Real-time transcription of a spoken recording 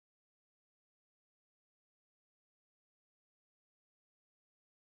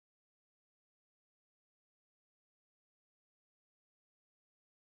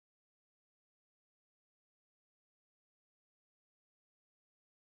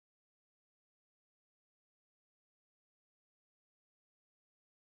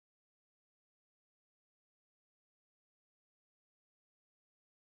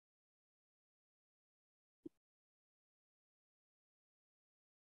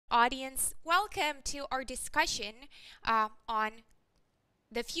audience. Welcome to our discussion on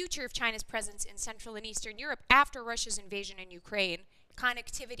the future of China's presence in Central and Eastern Europe after Russia's invasion in Ukraine.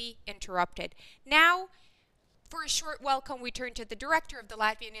 Connectivity interrupted. Now, for a short welcome, we turn to the director of the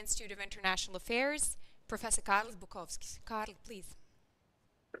Latvian Institute of International Affairs, Professor Kārlis Bukovskis. Kārli, please.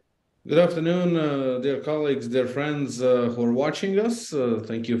 Good afternoon, dear colleagues, dear friends who are watching us.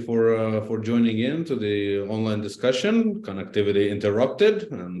 Thank you for joining in to the online discussion. Connectivity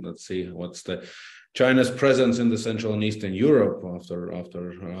interrupted, and let's see what's China's presence in the Central and Eastern Europe after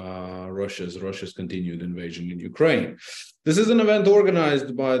Russia's continued invasion in Ukraine. This is an event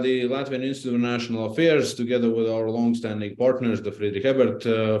organized by the Latvian Institute of National Affairs together with our long-standing partners, the Friedrich Ebert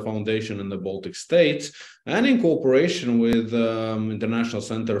Foundation in the Baltic states, and in cooperation with International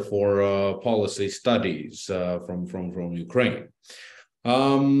Center for Policy Studies from Ukraine.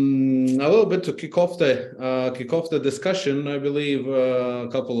 A little bit to kick off the discussion, I believe a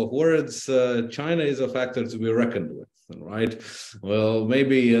couple of words. China is a factor to be reckoned with, right? Well,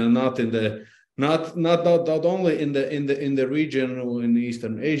 maybe not only in the region or in the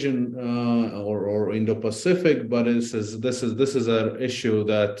Eastern Asian or Indo-Pacific, but this is an issue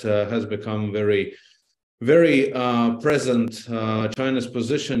that has become very present. China's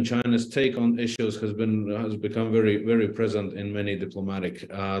position, China's take on issues has become very present in many diplomatic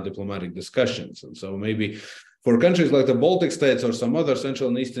discussions. And so maybe for countries like the Baltic states or some other Central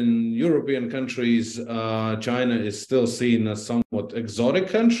and Eastern European countries, China is still seen as somewhat exotic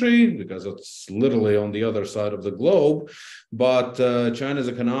country because it's literally on the other side of the globe. But China's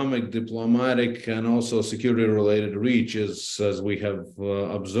economic, diplomatic, and also security-related reach is, as we have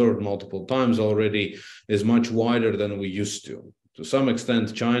observed multiple times already, is much wider than we used to. To some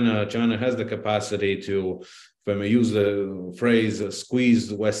extent, China has the capacity to, if I may use the phrase, squeeze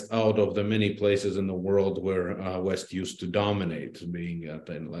the West out of the many places in the world where West used to dominate, being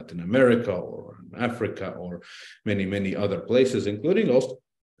in Latin America or Africa or many other places, including also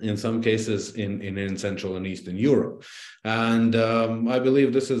in some cases in Central and Eastern Europe. And I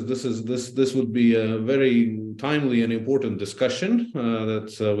believe this would be a very timely and important discussion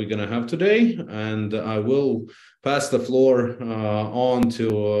that we're going to have today. And I will pass the floor on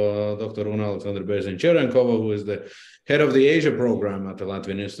to Dr. Una Alexandra-Berezin-Cherenkova, who is the head of the Asia program at the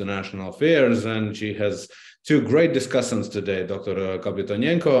Latvian Institute of National Affairs, and she has two great discussants today, Dr.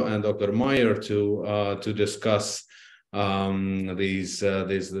 Kapitonenko and Dr. Meyer, to discuss this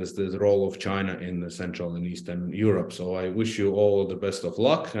role of China in the Central and Eastern Europe. So I wish you all the best of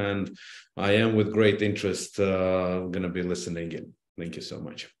luck, and I am with great interest going to be listening in. Thank you so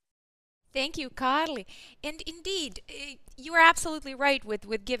much. Thank you, Kārli. And indeed, you are absolutely right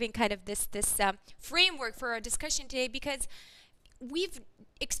with giving kind of this framework for our discussion today, because we've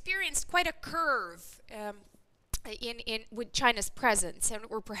experienced quite a curve with China's presence,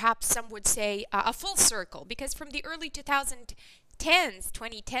 or perhaps some would say a full circle, because from the early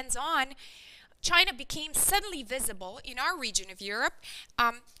 2010s on, China became suddenly visible in our region of Europe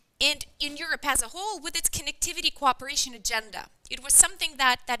and in Europe as a whole with its connectivity cooperation agenda. It was something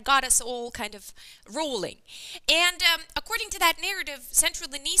that got us all kind of rolling. And according to that narrative,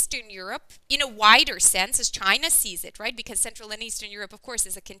 Central and Eastern Europe, in a wider sense, as China sees it, right? Because Central and Eastern Europe, of course,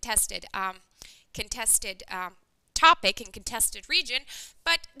 is a contested topic and contested region.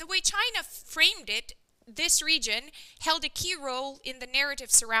 But the way China framed it, this region held a key role in the narrative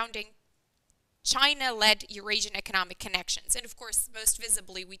surrounding China-led Eurasian economic connections. And of course, most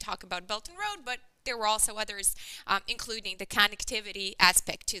visibly, we talk about Belt and Road, but there were also others, including the connectivity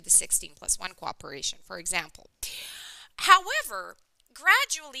aspect to the 16+1 cooperation, for example. However,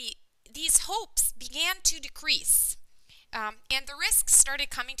 gradually, these hopes began to decrease, and the risks started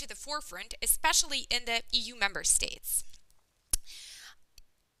coming to the forefront, especially in the EU member states.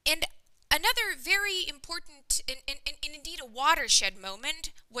 And another very important and indeed a watershed moment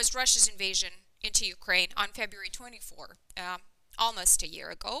was Russia's invasion into Ukraine on February 24, almost a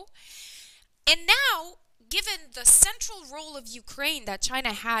year ago. And now, given the central role of Ukraine that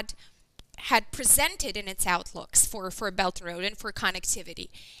China had presented in its outlooks for Belt and Road and for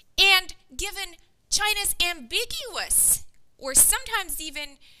connectivity, and given China's ambiguous or sometimes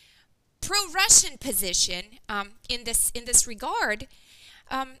even pro-Russian position in this regard,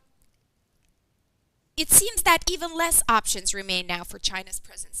 it seems that even less options remain now for China's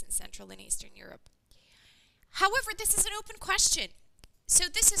presence in Central and Eastern Europe. However, this is an open question. So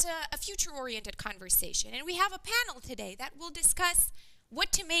this is a future-oriented conversation. And we have a panel today that will discuss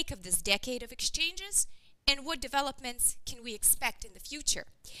what to make of this decade of exchanges and what developments can we expect in the future?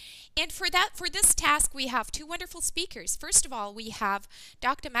 And for this task, we have two wonderful speakers. First of all, we have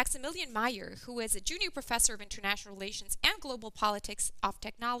Dr. Maximilian Meyer, who is a junior professor of international relations and global politics of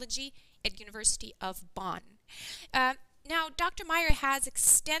technology at University of Bonn. Now, Dr. Meyer has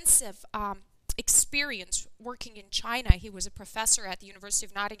extensive experience working in China. He was a professor at the University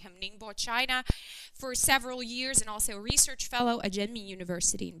of Nottingham, Ningbo, China for several years, and also a research fellow at Renmin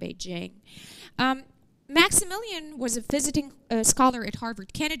University in Beijing. Maximilian was a visiting scholar at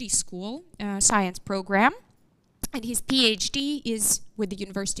Harvard Kennedy School science program, and his PhD is with the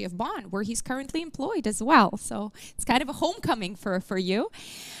University of Bonn, where he's currently employed as well. So it's kind of a homecoming for you.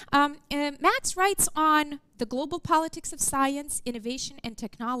 Max writes on the global politics of science, innovation, and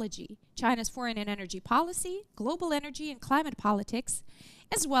technology, China's foreign and energy policy, global energy and climate politics,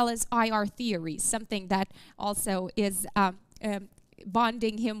 as well as IR theories, something that also is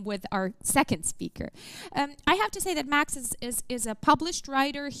bonding him with our second speaker. I have to say that Max is a published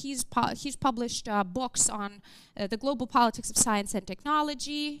writer. He's published books on the global politics of science and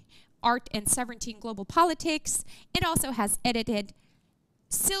technology, art and sovereignty in global politics, and also has edited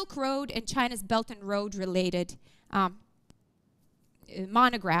Silk Road and China's Belt and Road related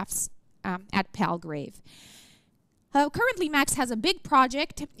monographs at Palgrave. Currently, Max has a big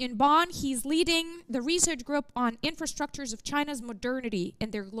project in Bonn. He's leading the research group on infrastructures of China's modernity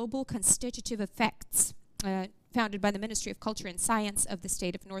and their global constitutive effects, founded by the Ministry of Culture and Science of the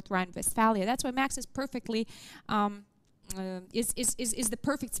state of North Rhine-Westphalia. That's why Max is perfectly is the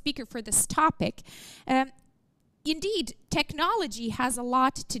perfect speaker for this topic. Indeed, technology has a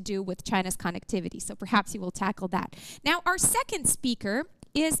lot to do with China's connectivity, so perhaps he will tackle that. Now, our second speaker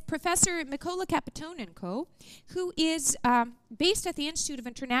is Professor Mykola Kapitonenko, who is based at the Institute of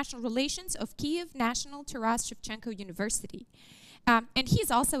International Relations of Kiev National Taras Shevchenko University. And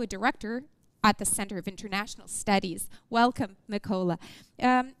he's also a director at the Center of International Studies. Welcome, Mykola.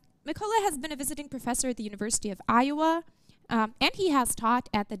 Mykola has been a visiting professor at the University of Iowa, and he has taught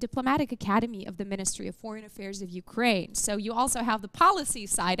at the Diplomatic Academy of the Ministry of Foreign Affairs of Ukraine. So you also have the policy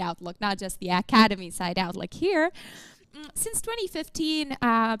side outlook, not just the academy side outlook here. Since 2015,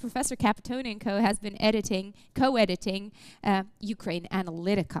 Professor Kapitonenko has been co-editing Ukraine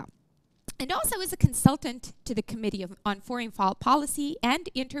Analytica, and also is a consultant to the Committee on Foreign Policy and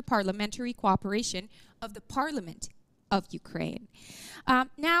Interparliamentary Cooperation of the Parliament of Ukraine.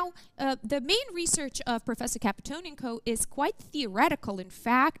 Now, the main research of Professor Kapitonenko is quite theoretical. In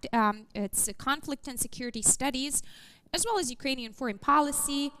fact, it's conflict and security studies, as well as Ukrainian foreign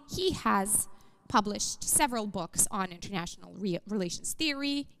policy. He has published several books on international relations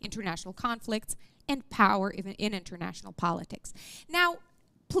theory, international conflicts, and power in international politics. Now,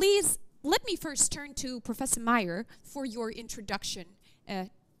 please let me first turn to Professor Meyer for your introduction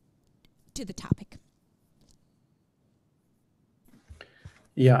to the topic.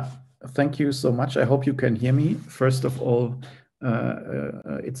 Yeah, thank you so much. I hope you can hear me. First of all,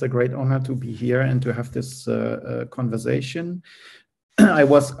 it's a great honor to be here and to have this conversation. I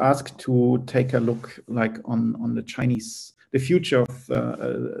was asked to take a look on the future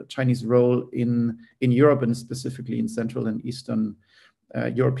of Chinese role in Europe, and specifically in Central and Eastern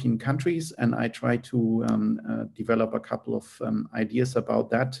European countries, and I try to develop a couple of ideas about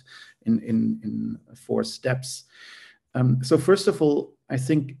that in 4 steps. So first of all, I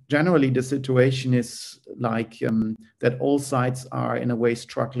think generally the situation is that all sides are in a way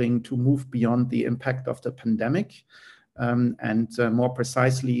struggling to move beyond the impact of the pandemic. And more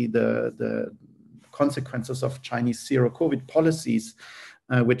precisely, the consequences of Chinese zero-COVID policies,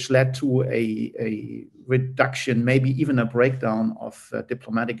 which led to a reduction, maybe even a breakdown of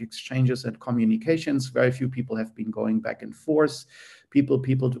diplomatic exchanges and communications. Very few people have been going back and forth. People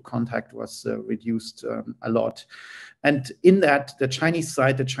to contact was reduced a lot. And in that, the Chinese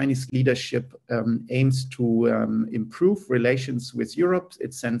side, the Chinese leadership aims to improve relations with Europe.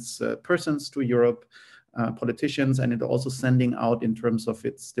 It sends persons to Europe, politicians, and it also sending out, in terms of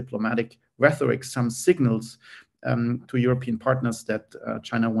its diplomatic rhetoric, some signals to European partners that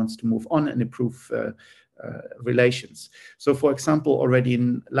China wants to move on and improve relations. So, for example, already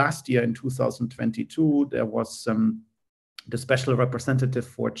in last year, in 2022, there was the special representative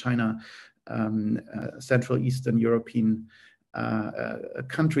for China, Central Eastern European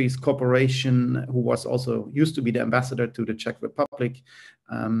countries cooperation, who was also used to be the ambassador to the Czech Republic,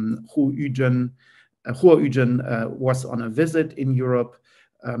 Huo Yujen was on a visit in Europe,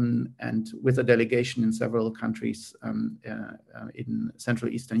 and with a delegation in several countries in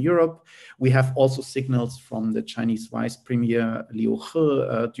Central Eastern Europe. We have also signals from the Chinese Vice Premier Liu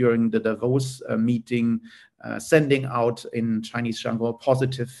He during the Davos meeting sending out, in Chinese jargon,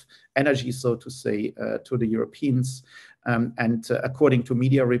 positive energy, so to say, to the Europeans. And according to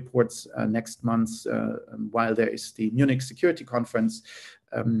media reports, next month, while there is the Munich Security Conference,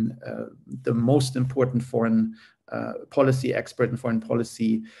 the most important foreign policy expert and foreign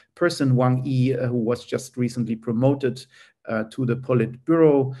policy person, Wang Yi, who was just recently promoted to the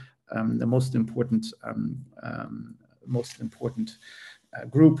Politburo, the most important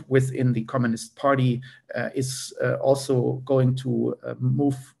group within the Communist Party, is also going to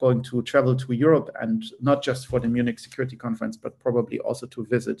travel to Europe, and not just for the Munich Security Conference, but probably also to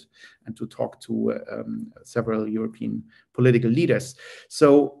visit and to talk to several European political leaders.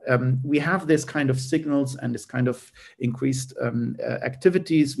 So we have this kind of signals and this kind of increased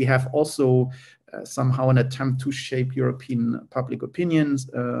activities. We have also somehow an attempt to shape European public opinions.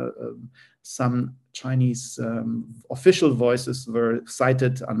 Some Chinese official voices were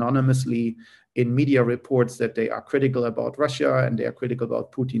cited anonymously in media reports that they are critical about Russia and they are critical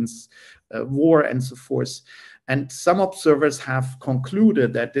about Putin's war and so forth. And some observers have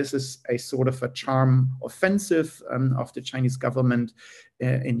concluded that this is a sort of a charm offensive of the Chinese government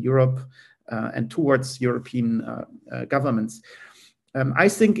in Europe and towards European governments. I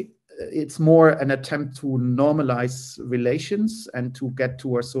think it's more an attempt to normalize relations and to get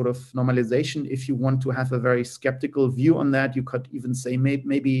to a sort of normalization. If you want to have a very skeptical view on that, you could even say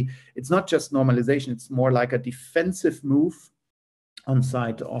maybe it's not just normalization, it's more like a defensive move on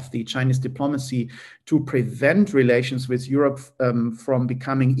side of the Chinese diplomacy to prevent relations with Europe from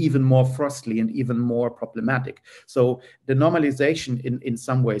becoming even more frosty and even more problematic. So the normalization in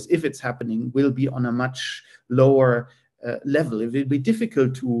some ways, if it's happening, will be on a much lower level. It will be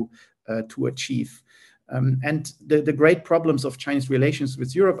difficult to achieve. And the great problems of Chinese relations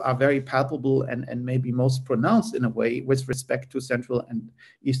with Europe are very palpable and maybe most pronounced in a way with respect to Central and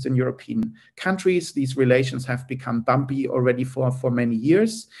Eastern European countries. These relations have become bumpy already for many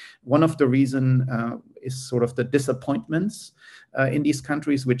years. One of the reasons is sort of the disappointments in these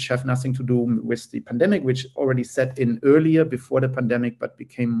countries, which have nothing to do with the pandemic, which already set in earlier before the pandemic, but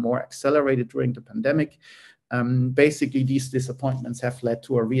became more accelerated during the pandemic. Basically, these disappointments have led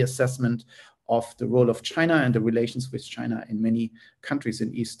to a reassessment of the role of China and the relations with China in many countries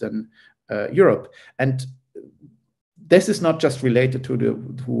in Eastern Europe. And this is not just related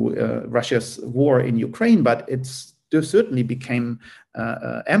to Russia's war in Ukraine, but it's certainly became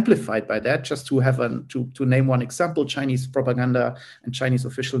amplified by that. Just to have to name one example, Chinese propaganda and Chinese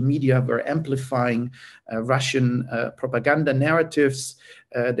official media were amplifying Russian propaganda narratives.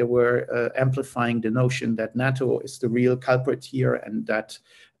 They were amplifying the notion that NATO is the real culprit here, and that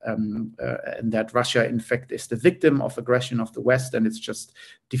Russia, in fact, is the victim of aggression of the West, and it's just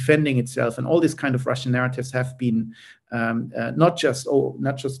defending itself. And all these kind of Russian narratives have been not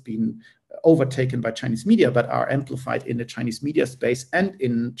just been overtaken by Chinese media, but are amplified in the Chinese media space and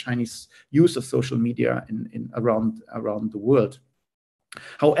in Chinese use of social media around the world.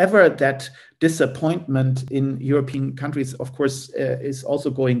 However, that disappointment in European countries, of course, is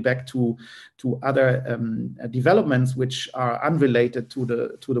also going back to other developments which are unrelated to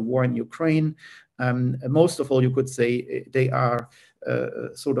the war in Ukraine. Most of all, you could say they are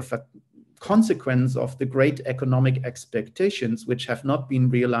sort of a consequence of the great economic expectations which have not been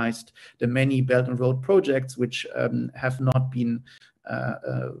realized, the many Belt and Road projects which have not been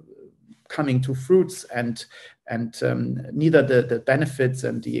coming to fruits, and neither the benefits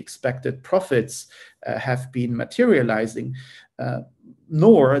and the expected profits have been materializing,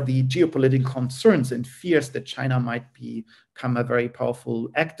 nor the geopolitical concerns and fears that China might become a very powerful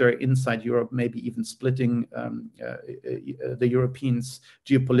actor inside Europe, maybe even splitting the Europeans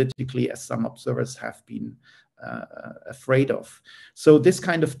geopolitically, as some observers have been afraid of. So this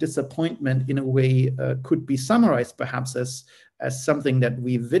kind of disappointment, in a way, could be summarized perhaps as something that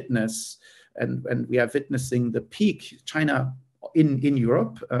we witness, and we are witnessing the peak China in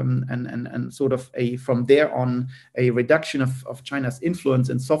Europe, and sort of from there on a reduction of China's influence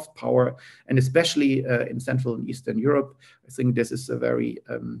and soft power, and especially in Central and Eastern Europe. I think this is a very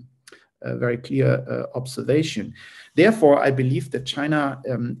clear observation. Therefore, I believe that China,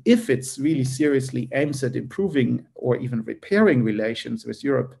 if it's really seriously aims at improving or even repairing relations with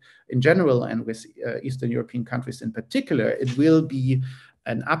Europe in general and with Eastern European countries in particular, it will be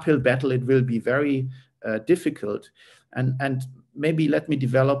an uphill battle. It will be very difficult. And maybe let me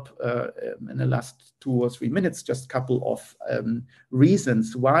develop in the last 2 or 3 minutes just a couple of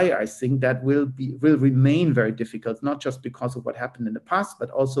reasons why I think that will remain very difficult, not just because of what happened in the past, but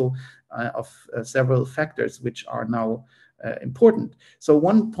also of several factors which are now important. So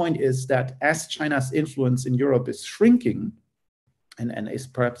one point is that as China's influence in Europe is shrinking, and is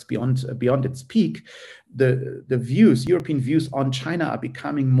perhaps beyond its peak, the European views on China are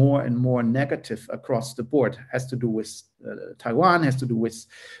becoming more and more negative across the board. Has to do with Taiwan, has to do with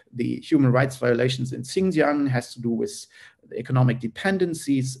the human rights violations in Xinjiang, has to do with the economic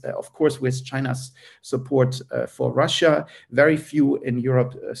dependencies, of course, with China's support for Russia. Very few in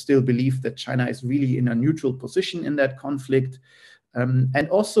Europe still believe that China is really in a neutral position in that conflict. And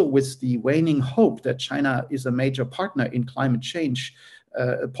also with the waning hope that China is a major partner in climate change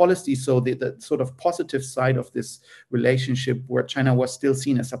policy. So the sort of positive side of this relationship, where China was still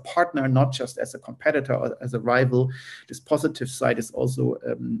seen as a partner, not just as a competitor or as a rival, this positive side is also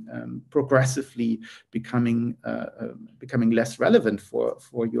progressively becoming less relevant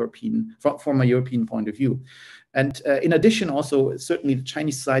from a European point of view. And in addition, also, certainly the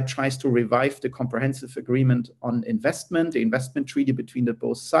Chinese side tries to revive the comprehensive agreement on investment, the investment treaty between the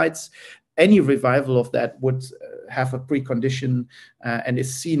both sides. Any revival of that would have a precondition and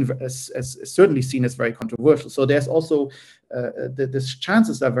is seen as certainly seen as very controversial. So there's also the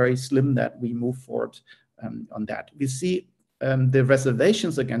chances are very slim that we move forward on that. We see the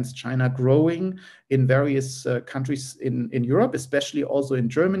reservations against China growing in various countries in Europe, especially also in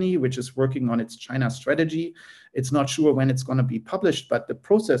Germany, which is working on its China strategy. It's not sure when it's going to be published, but the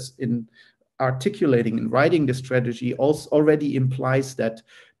process in articulating and writing the strategy also already implies that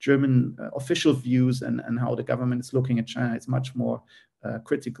German official views and how the government is looking at China is much more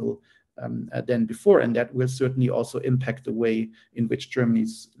critical than before. And that will certainly also impact the way in which Germany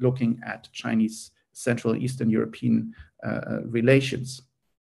is looking at Chinese Central and Eastern European relations.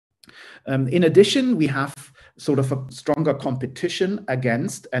 In addition, we have sort of a stronger competition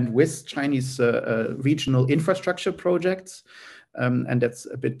against and with Chinese regional infrastructure projects. And that's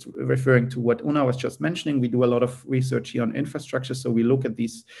a bit referring to what Una was just mentioning. We do a lot of research here on infrastructure. So we look at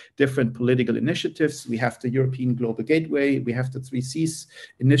these different political initiatives. We have the European Global Gateway. We have the 3 Cs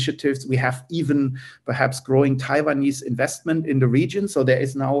initiatives. We have even perhaps growing Taiwanese investment in the region. So there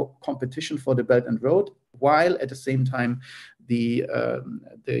is now competition for the Belt and Road, while at the same time, the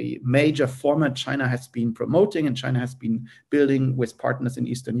major format China has been promoting and China has been building with partners in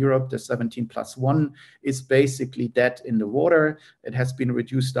Eastern Europe, the 17+1 is basically dead in the water. It has been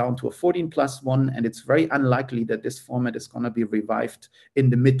reduced down to a 14+1, and it's very unlikely that this format is going to be revived in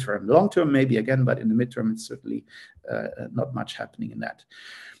the midterm. Long term, maybe again, but in the midterm, it's certainly not much happening in that.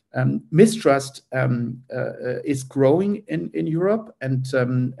 Mistrust is growing in Europe, and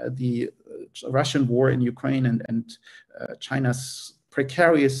the Russian war in Ukraine and China's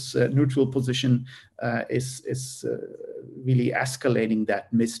precarious neutral position is really escalating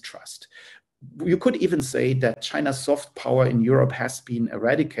that mistrust. You could even say that China's soft power in Europe has been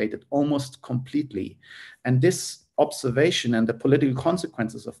eradicated almost completely. And this observation and the political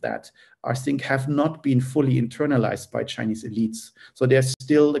consequences of that, I think, have not been fully internalized by Chinese elites. So there's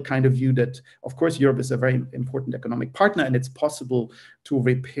still the kind of view that, of course, Europe is a very important economic partner, and it's possible to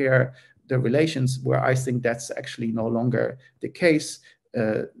repair the relations, where I think that's actually no longer the case.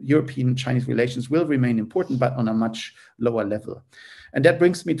 European-Chinese relations will remain important, but on a much lower level. And that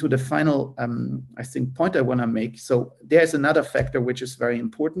brings me to the final, I think, point I want to make. So there's another factor which is very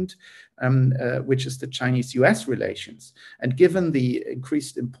important, which is the Chinese-US relations. And given the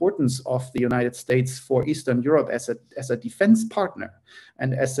increased importance of the United States for Eastern Europe as a defense partner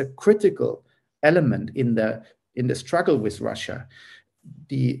and as a critical element in the struggle with Russia,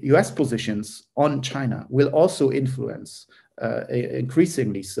 the US positions on China will also influence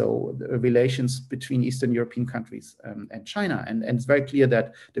increasingly so the relations between Eastern European countries and China. And it's very clear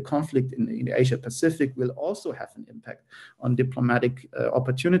that the conflict in Asia Pacific will also have an impact on diplomatic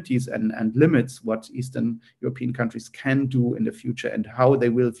opportunities and limits what Eastern European countries can do in the future and how they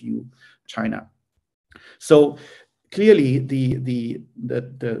will view China. So clearly, the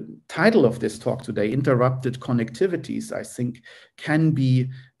title of this talk today, Interrupted Connectivities, I think can be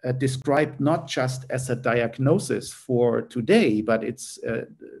described not just as a diagnosis for today, but it's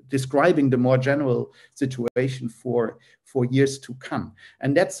describing the more general situation for years to come.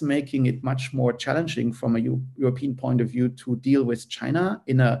 And that's making it much more challenging from a European point of view to deal with China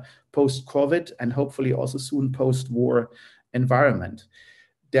in a post-COVID and hopefully also soon post-war environment.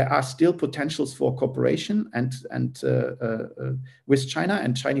 There are still potentials for cooperation and with China,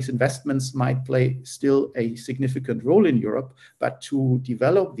 and Chinese investments might play still a significant role in Europe, but to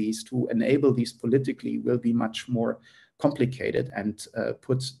develop these, to enable these politically will be much more complicated and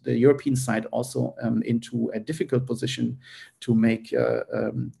put the European side also into a difficult position to make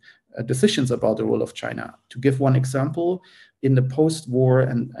decisions about the role of China. To give one example, in the post-war,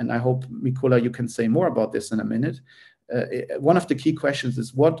 and I hope, Mikola, you can say more about this in a minute, one of the key questions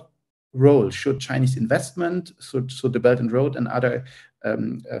is what role should Chinese investment, should the Belt and Road and other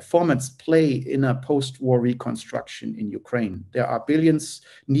formats play in a post-war reconstruction in Ukraine? There are billions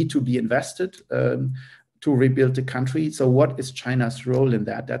need to be invested to rebuild the country. So what is China's role in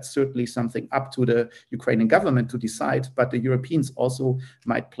that? That's certainly something up to the Ukrainian government to decide, but the Europeans also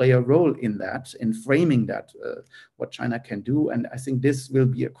might play a role in that, in framing that, what China can do. And I think this will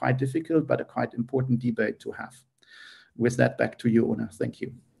be a quite difficult, but a quite important debate to have. With that, back to you, Ona. Thank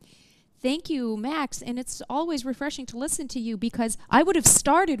you. Thank you, Max. And it's always refreshing to listen to you, because I would have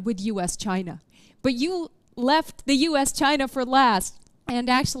started with US-China, but you left the US-China for last and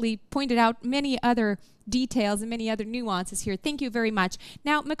actually pointed out many other details and many other nuances here. Thank you very much.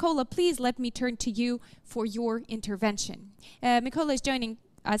 Now, Mykola, please let me turn to you for your intervention. Mykola is joining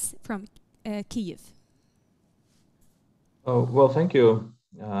us from Kyiv. Oh, well, thank you.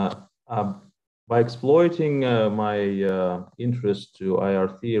 By exploiting my interest to IR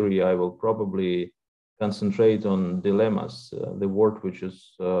theory, I will probably concentrate on dilemmas, the word which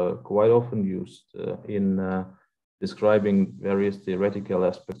is quite often used in describing various theoretical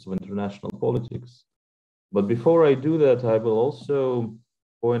aspects of international politics. But before I do that, I will also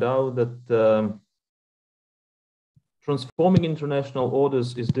point out that transforming international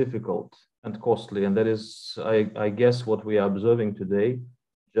orders is difficult and costly, and that is, I guess, what we are observing today,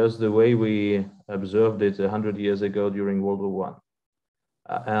 just the way we observed it 100 years ago during World War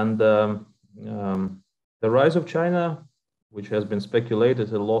I. And the rise of China, which has been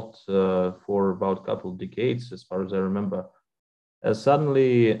speculated a lot for about a couple of decades, as far as I remember,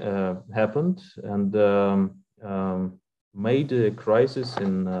 suddenly happened and made a crisis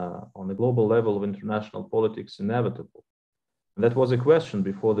on the global level of international politics inevitable. And that was a question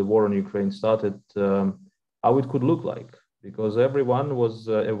before the war in Ukraine started, how it could look like, because everyone was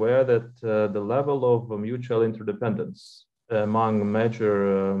aware that the level of mutual interdependence among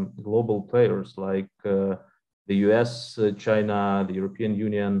major global players like the US, China, the European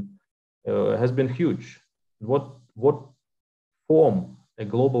Union has been huge. What form a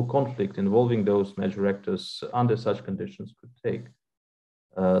global conflict involving those major actors under such conditions could take?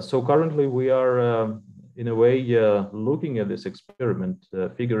 So currently we are in a way looking at this experiment,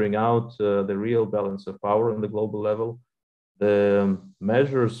 figuring out the real balance of power on the global level, the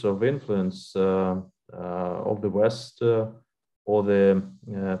measures of influence of the West or the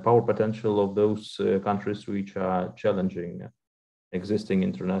power potential of those countries which are challenging existing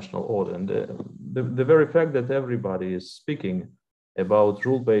international order. And the very fact that everybody is speaking about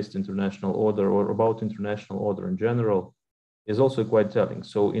rule-based international order or about international order in general is also quite telling.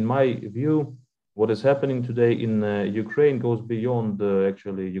 So in my view, what is happening today in Ukraine goes beyond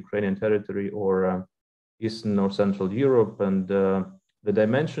actually Ukrainian territory or Eastern or Central Europe, and the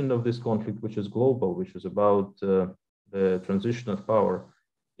dimension of this conflict, which is global, which is about the transition of power,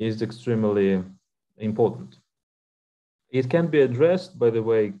 is extremely important. It can be addressed, by the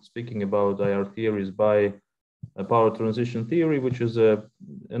way, speaking about IR theories, by a power transition theory, which is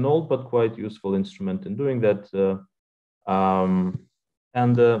an old but quite useful instrument in doing that.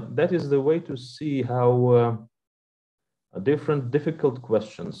 That is the way to see how different difficult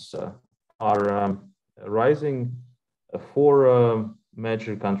questions are rising for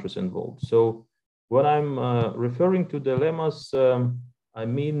major countries involved. So when I'm referring to dilemmas, I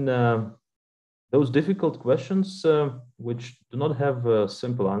mean those difficult questions which do not have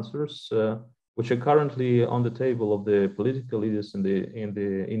simple answers, which are currently on the table of the political leaders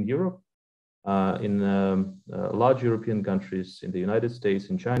in Europe, in large European countries, in the United States,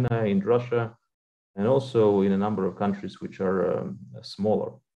 in China, in Russia, and also in a number of countries which are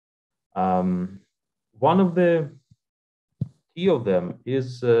smaller. One of the key of them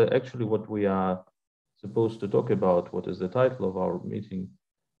is actually what we are supposed to talk about, what is the title of our meeting,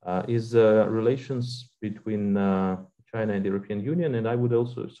 is relations between China and the European Union. And I would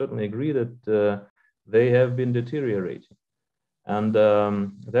also certainly agree that they have been deteriorating. And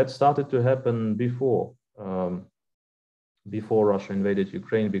that started to happen before Russia invaded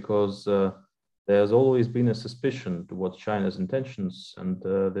Ukraine, because there's always been a suspicion towards China's intentions. And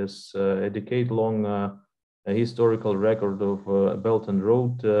there's a decade-long historical record of Belt and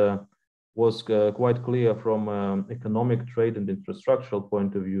Road was quite clear from economic, trade, and infrastructural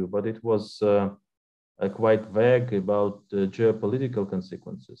point of view, but it was quite vague about geopolitical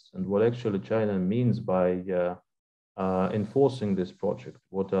consequences and what actually China means by enforcing this project.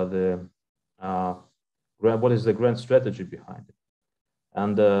 What is the grand strategy behind it?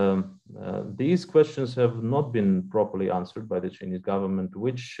 And these questions have not been properly answered by the Chinese government,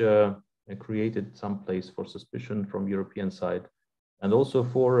 which created some place for suspicion from European side, and also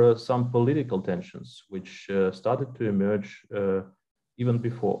for some political tensions, which started to emerge even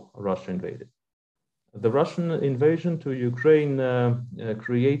before Russia invaded. The Russian invasion to Ukraine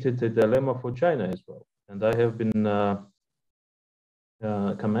created a dilemma for China as well. And I have been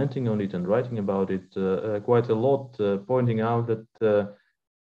commenting on it and writing about it quite a lot, pointing out that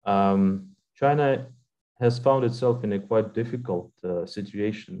China has found itself in a quite difficult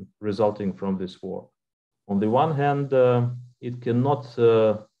situation resulting from this war. On the one hand, it cannot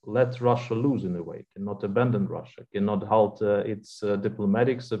let Russia lose in a way, cannot abandon Russia, cannot halt its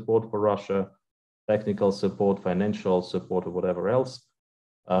diplomatic support for Russia, technical support, financial support, or whatever else,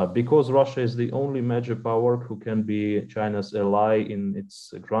 because Russia is the only major power who can be China's ally in its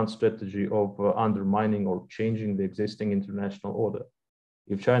grand strategy of undermining or changing the existing international order.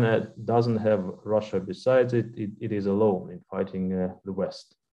 If China doesn't have Russia besides it, it is alone in fighting the West,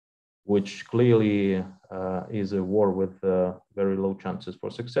 which clearly is a war with very low chances for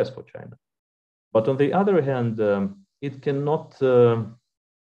success for China. But on the other hand, it cannot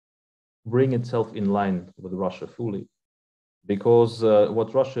bring itself in line with Russia fully, because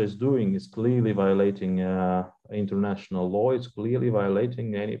what Russia is doing is clearly violating international law. It's clearly violating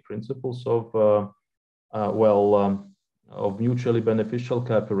any principles of of mutually beneficial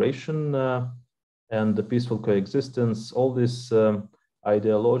cooperation and the peaceful coexistence. All these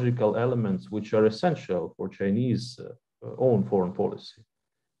ideological elements which are essential for Chinese own foreign policy,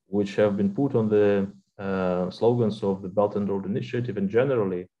 which have been put on the slogans of the Belt and Road Initiative and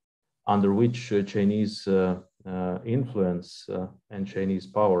generally under which Chinese influence and Chinese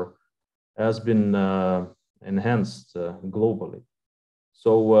power has been enhanced globally.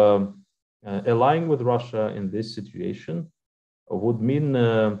 So allying with Russia in this situation would mean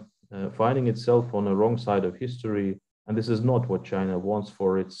finding itself on the wrong side of history, and this is not what China wants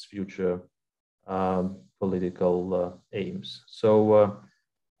for its future political aims. So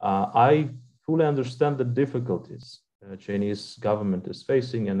I fully understand the difficulties Chinese government is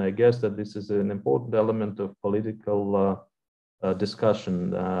facing, and I guess that this is an important element of political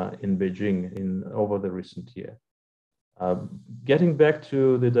discussion in Beijing over the recent year. Getting back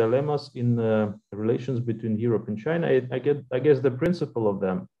to the dilemmas in relations between Europe and China, I guess the principle of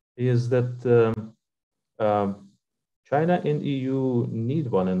them is that China and EU need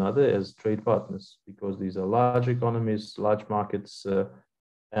one another as trade partners, because these are large economies, large markets,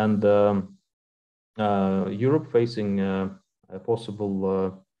 and Europe facing a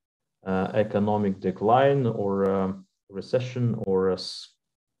possible economic decline or recession or a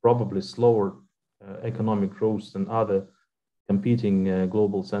probably slower economic growth than other competing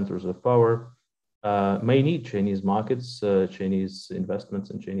global centers of power may need Chinese markets, Chinese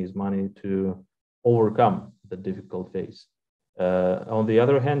investments, and Chinese money to overcome the difficult phase. On the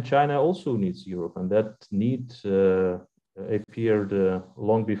other hand, China also needs Europe, and that need appeared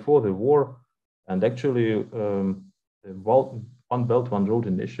long before the war. And actually, One Belt, One Road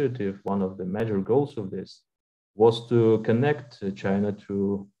initiative, one of the major goals of this was to connect China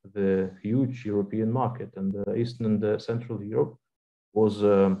to the huge European market, and Eastern and Central Europe was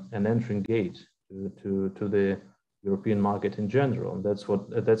an entering gate to the European market in general. And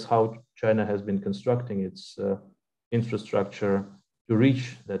that's how China has been constructing its infrastructure to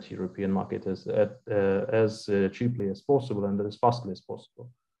reach that European market as cheaply as possible and as fastly as possible.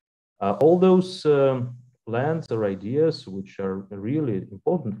 All those plans or ideas, which are really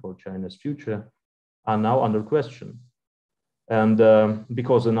important for China's future, are now under question. And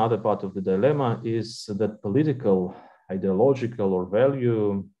because another part of the dilemma is that political, ideological, or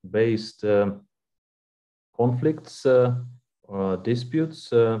value-based conflicts or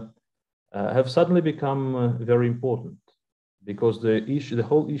disputes have suddenly become very important, because the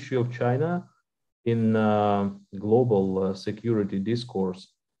whole issue of China in global security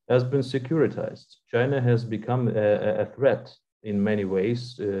discourse has been securitized. China has become a threat in many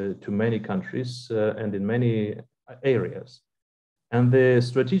ways to many countries and in many areas. And the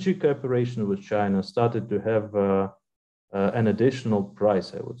strategic cooperation with China started to have an additional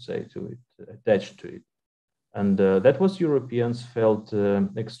price, I would say, to it, attached to it. And that was Europeans felt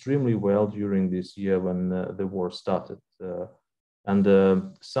extremely well during this year when the war started. And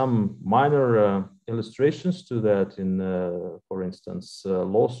some minor illustrations to that in, for instance,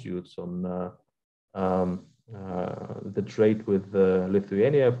 lawsuits on the trade with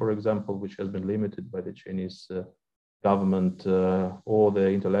Lithuania, for example, which has been limited by the Chinese government, or the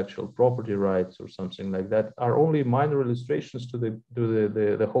intellectual property rights or something like that, are only minor illustrations to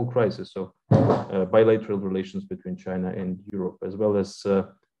the whole crisis of bilateral relations between China and Europe, as well as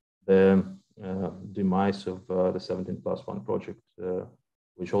the demise of the 17+1 project,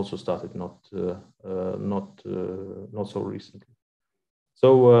 which also started not so recently.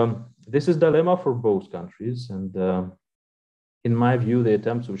 So this is dilemma for both countries, and in my view, the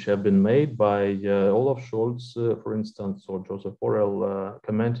attempts which have been made by Olaf Scholz, for instance, or Joseph Borrell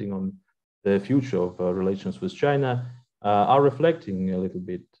commenting on the future of relations with China are reflecting a little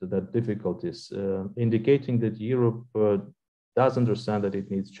bit that difficulties, indicating that Europe does understand that it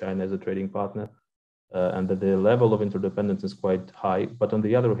needs China as a trading partner and that the level of interdependence is quite high. But on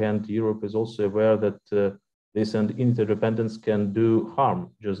the other hand, Europe is also aware that this interdependence can do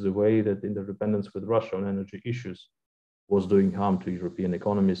harm, just the way that interdependence with Russia on energy issues was doing harm to European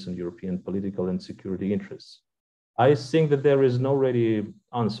economies and European political and security interests. I think that there is no ready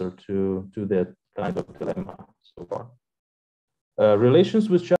answer to that kind of dilemma so far. Relations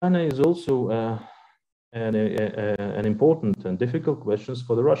with China is also an important and difficult question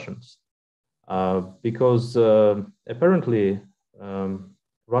for the Russians, because apparently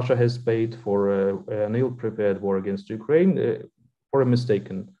Russia has paid for an ill-prepared war against Ukraine for a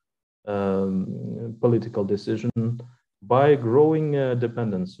mistaken political decision by growing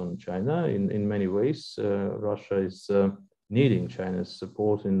dependence on China. In many ways, Russia is needing China's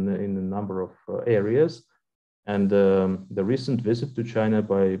support in a number of areas. And the recent visit to China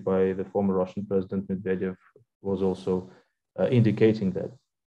by the former Russian President Medvedev was also indicating that.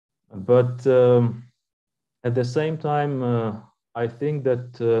 But at the same time, I think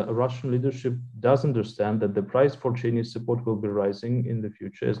that Russian leadership does understand that the price for Chinese support will be rising in the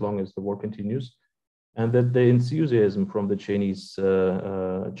future as long as the war continues, and that the enthusiasm from the Chinese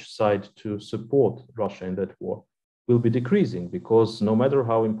side to support Russia in that war will be decreasing, because no matter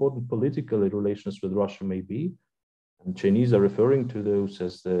how important politically relations with Russia may be, and Chinese are referring to those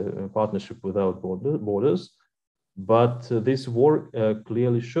as the partnership without borders, but this war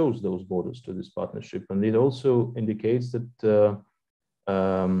clearly shows those borders to this partnership, and it also indicates that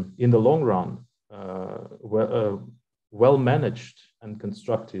in the long run, well-managed and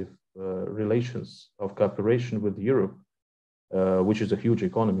constructive relations of cooperation with Europe, which is a huge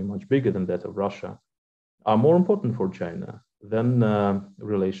economy, much bigger than that of Russia, are more important for China than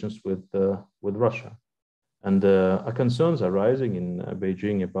relations with Russia. And concerns are rising in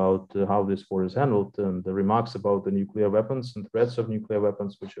Beijing about how this war is handled, and the remarks about the nuclear weapons and threats of nuclear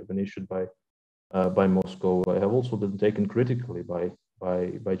weapons, which have been issued by Moscow, have also been taken critically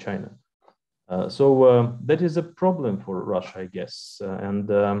by China. So that is a problem for Russia, I guess. And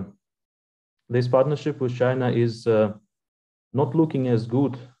this partnership with China is not looking as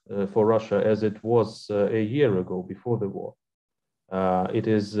good for Russia as it was a year ago before the war. It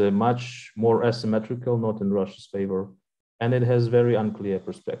is much more asymmetrical, not in Russia's favor, and it has very unclear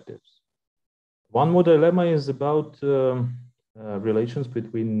perspectives. One more dilemma is about relations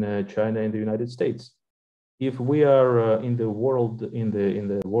between China and the United States. If we are in the world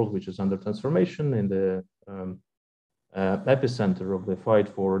which is under transformation, in the epicenter of the fight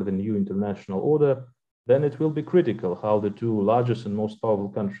for the new international order, then it will be critical how the two largest and most powerful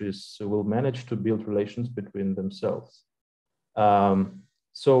countries will manage to build relations between themselves.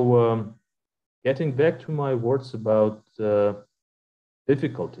 Getting back to my words about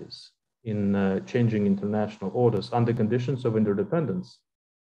difficulties in changing international orders under conditions of interdependence,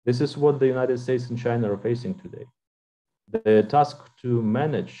 this is what the United States and China are facing today. The task to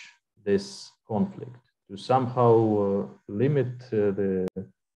manage this conflict, to somehow limit the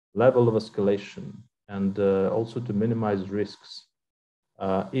level of escalation and also to minimize risks,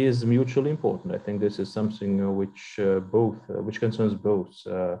 is mutually important. I think this is something which concerns both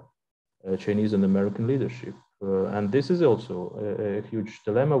Chinese and American leadership. And this is also a huge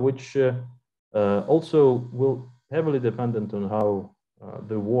dilemma, which also will heavily dependent on how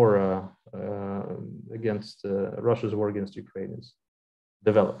the war Russia's war against Ukraine is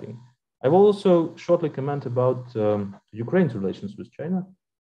developing. I will also shortly comment about Ukraine's relations with China,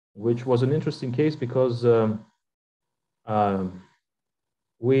 which was an interesting case because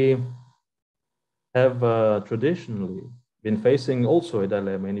we have traditionally been facing also a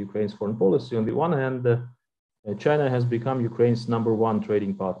dilemma in Ukraine's foreign policy. On the one hand, China has become Ukraine's #1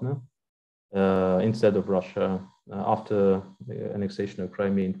 trading partner instead of Russia. After the annexation of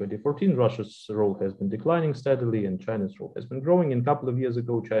Crimea in 2014, Russia's role has been declining steadily and China's role has been growing. And a couple of years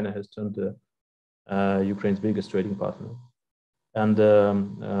ago, China has turned Ukraine's biggest trading partner. And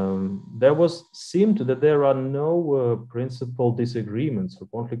there seemed that there are no principal disagreements or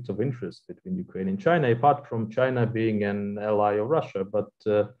conflicts of interest between Ukraine and China, apart from China being an ally of Russia. But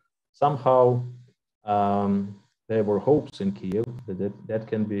somehow there were hopes in Kiev that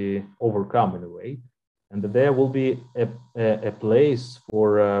can be overcome in a way, and that there will be a place for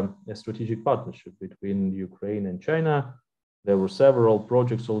a strategic partnership between Ukraine and China. There were several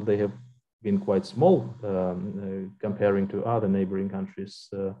projects, although they have been quite small comparing to other neighboring countries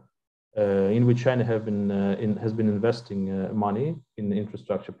in which China has been investing money in the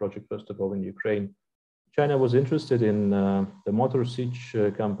infrastructure project, first of all in Ukraine. China was interested in the Motor Sich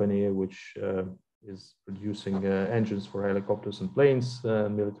company, which is producing engines for helicopters and planes,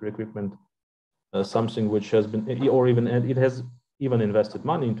 military equipment, something which has been, it has even invested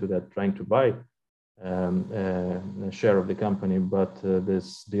money into that, trying to buy a share of the company, but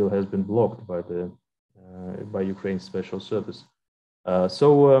this deal has been blocked by Ukraine's special service.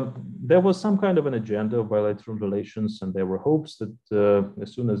 So there was some kind of an agenda of bilateral relations, and there were hopes that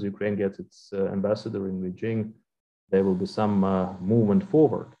as soon as Ukraine gets its ambassador in Beijing, there will be some movement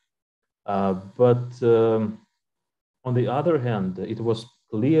forward. But on the other hand, it was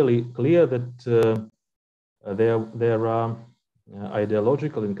clear that there are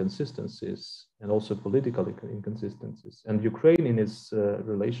ideological inconsistencies and also political inconsistencies. And Ukraine, in its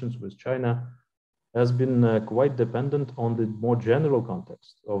relations with China, has been quite dependent on the more general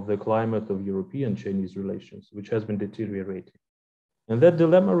context of the climate of European-Chinese relations, which has been deteriorating. And that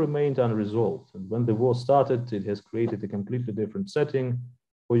dilemma remained unresolved. And when the war started, it has created a completely different setting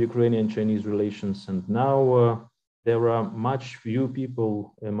for Ukrainian-Chinese relations. And now there are much few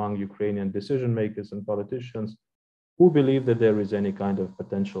people among Ukrainian decision makers and politicians who believe that there is any kind of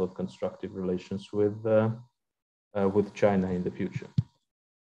potential of constructive relations with China in the future.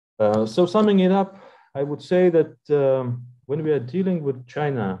 So summing it up, I would say that when we are dealing with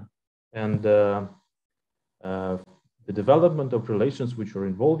China and the development of relations which are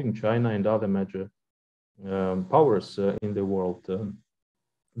involving China and other major powers in the world,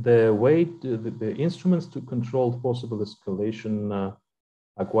 the instruments to control possible escalation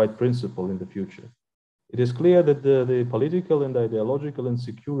are quite principal in the future. It is clear that the political and ideological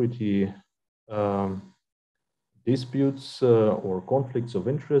insecurity disputes or conflicts of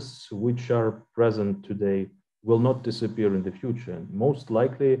interests which are present today will not disappear in the future. And most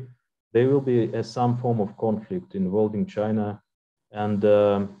likely, there will be some form of conflict involving China and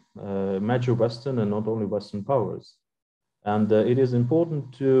major Western and not only Western powers. And it is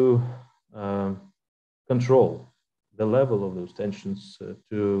important to control the level of those tensions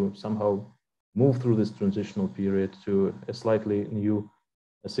to somehow move through this transitional period to a slightly new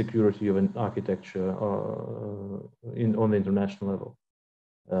security of an architecture on the international level.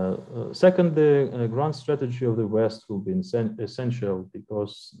 Second, the grand strategy of the West will be essential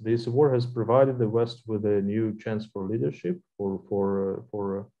because this war has provided the West with a new chance for leadership,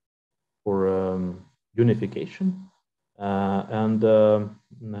 for unification, and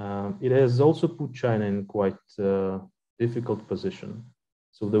it has also put China in quite difficult position.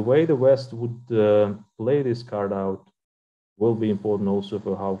 So the way the West would play this card out will be important also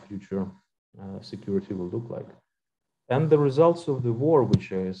for how future security will look like. And the results of the war,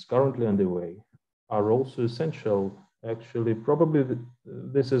 which is currently underway, are also essential. Actually, probably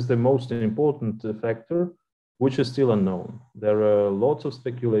this is the most important factor, which is still unknown. There are lots of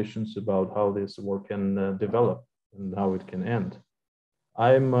speculations about how this war can develop and how it can end.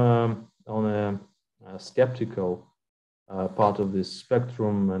 I'm on a skeptical part of this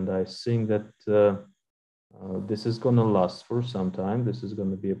spectrum, and I think that this is going to last for some time. This is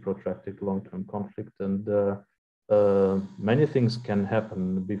going to be a protracted long-term conflict, and many things can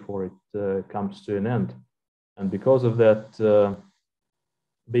happen before it comes to an end. And because of that,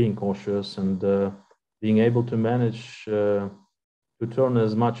 being cautious and being able to manage to turn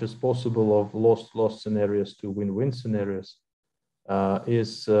as much as possible of lost scenarios to win-win scenarios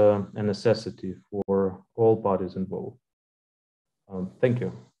is a necessity for all parties involved. Thank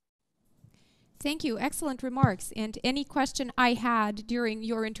you. Thank you. Excellent remarks. And any question I had during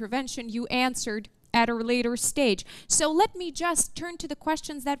your intervention, you answered at a later stage. So let me just turn to the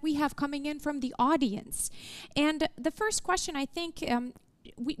questions that we have coming in from the audience. And the first question, I think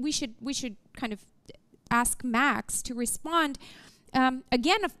we should kind of ask Max to respond.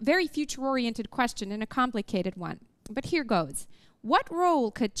 Again, a very future-oriented question and a complicated one. But here goes. What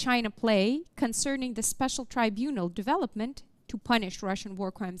role could China play concerning the special tribunal development to punish Russian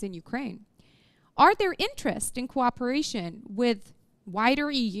war crimes in Ukraine? Are there interest in cooperation with wider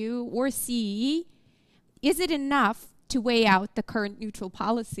EU or CEE? Is it enough to weigh out the current neutral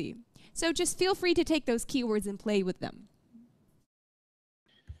policy? So just feel free to take those keywords and play with them.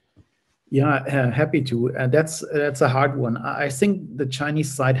 Yeah, happy to. That's a hard one. I think the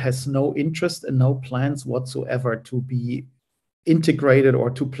Chinese side has no interest and no plans whatsoever to be integrated or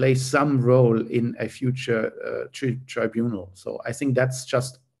to play some role in a future tribunal. So I think that's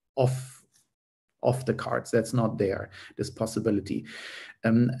just off the cards. That's not there, this possibility.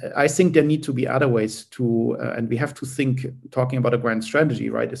 I think there need to be other ways to, and we have to think, talking about a grand strategy,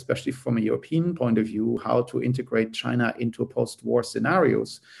 right, especially from a European point of view, how to integrate China into post-war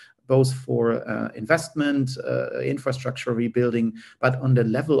scenarios. both for investment, infrastructure rebuilding, but on the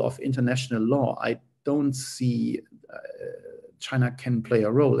level of international law, I don't see China can play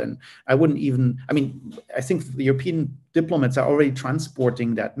a role. And I wouldn't even, I mean, I think the European diplomats are already transporting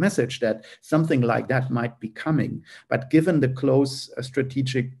that message that something like that might be coming. But given the close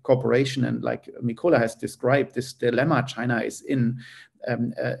strategic cooperation, and like Mikola has described, this dilemma China is in,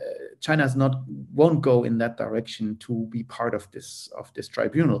 China's won't go in that direction to be part of this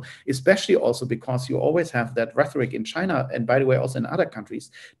tribunal, especially also because you always have that rhetoric in China, and by the way also in other countries,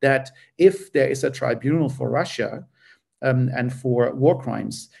 that if there is a tribunal for Russia and for war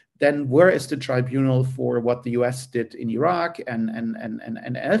crimes, then where is the tribunal for what the US did in Iraq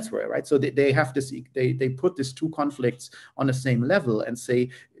and elsewhere, right? So they have this, they put these two conflicts on the same level and say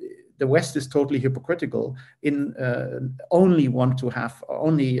the West is totally hypocritical in only wanting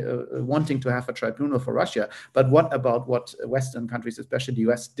to have a tribunal for Russia. But what about what Western countries, especially the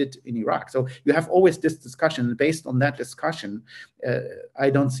US, did in Iraq? So you have always this discussion. Based on that discussion, I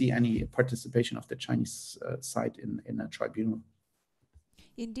don't see any participation of the Chinese side in a tribunal.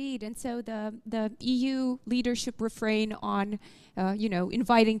 Indeed, and so the EU leadership refrain on,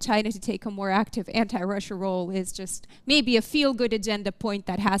 inviting China to take a more active anti-Russia role is just maybe a feel-good agenda point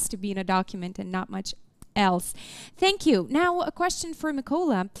that has to be in a document and not much else. Thank you. Now a question for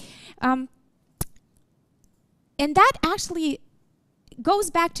Mikola, and that actually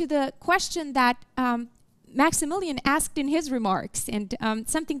goes back to the question that Maximilian asked in his remarks, and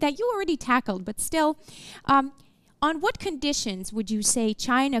something that you already tackled, but still. On what conditions would you say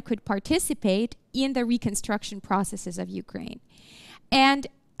China could participate in the reconstruction processes of Ukraine? And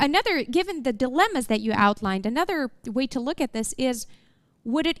another, given the dilemmas that you outlined, another way to look at this is,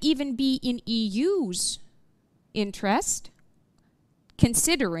 would it even be in EU's interest,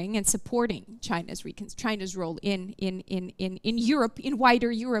 considering and supporting China's role in Europe, in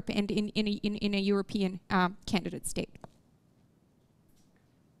wider Europe, and in a European candidate state?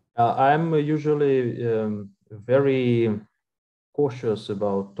 I'm usually very cautious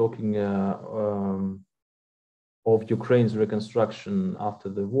about talking of Ukraine's reconstruction after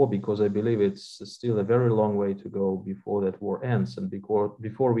the war, because I believe it's still a very long way to go before that war ends, and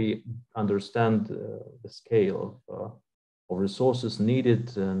before we understand the scale of resources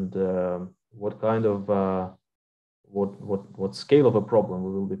needed and what kind of what scale of a problem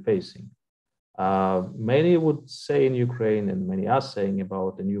we will be facing. Many would say in Ukraine, and many are saying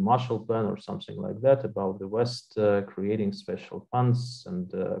about the new Marshall Plan or something like that, about the West creating special funds and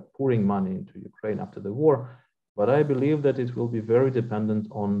pouring money into Ukraine after the war. But I believe that it will be very dependent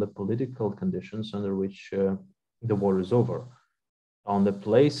on the political conditions under which the war is over, on the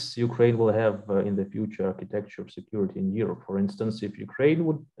place Ukraine will have in the future architecture of security in Europe. For instance, if Ukraine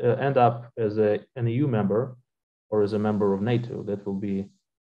would end up as an EU member or as a member of NATO, that will be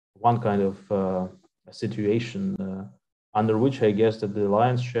one kind of situation under which I guess that the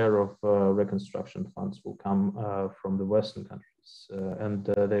lion's share of reconstruction funds will come from the Western countries, and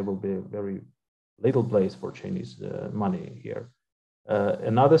there will be a very little place for Chinese money here.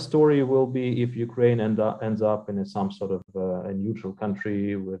 Another story will be if Ukraine ends up in some sort of a neutral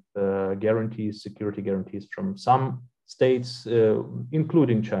country with guarantees, security guarantees from some states,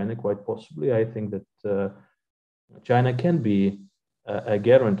 including China, quite possibly. I think that China can be a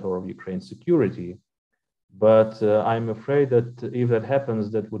guarantor of Ukraine's security, but I'm afraid that if that happens,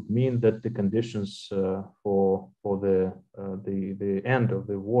 that would mean that the conditions for the end of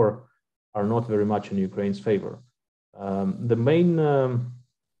the war are not very much in Ukraine's favor. The main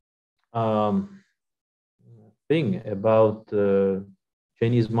thing about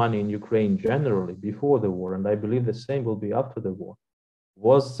Chinese money in Ukraine generally before the war, and I believe the same will be after the war,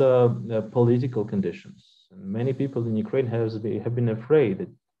 was political conditions. And many people in Ukraine have been afraid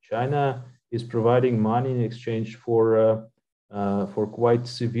that China is providing money in exchange for quite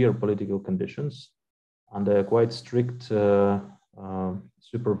severe political conditions under quite strict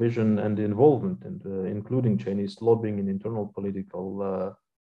supervision and involvement, and including Chinese lobbying in internal political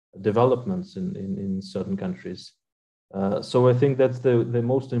developments in certain countries. So I think that's the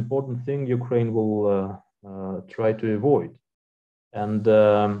most important thing Ukraine will try to avoid. And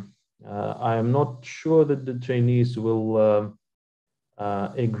I am not sure that the Chinese will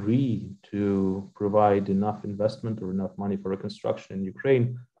agree to provide enough investment or enough money for reconstruction in Ukraine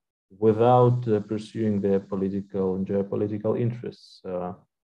without pursuing their political and geopolitical interests.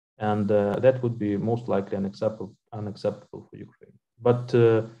 And that would be most likely unacceptable for Ukraine. But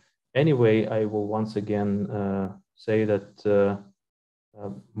anyway, I will once again say that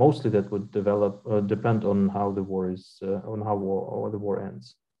mostly that would depend on how the war is, on how the war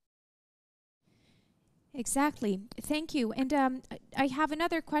ends. Exactly. Thank you. And I have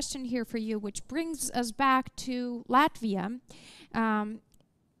another question here for you, which brings us back to Latvia. And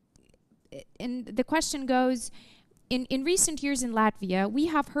the question goes, in recent years in Latvia, we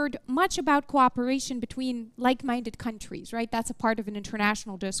have heard much about cooperation between like-minded countries, right? That's a part of an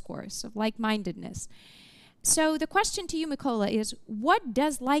international discourse of like-mindedness. So the question to you, Mykola, is what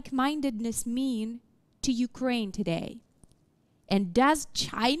does like-mindedness mean to Ukraine today? And does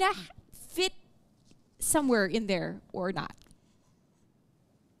China fit somewhere in there or not?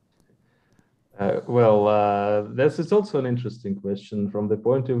 This is also an interesting question from the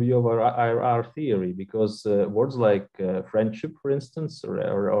point of view of our theory, because words like friendship, for instance,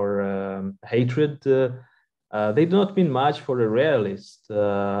 or hatred, they do not mean much for a realist.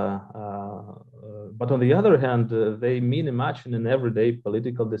 But on the other hand, they mean much in an everyday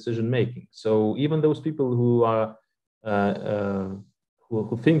political decision making. So even those people who are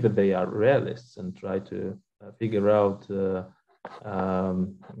who think that they are realists and try to figure out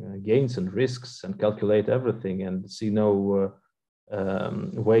gains and risks and calculate everything and see no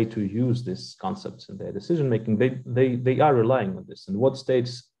way to use these concepts in their decision making, they are relying on this. And what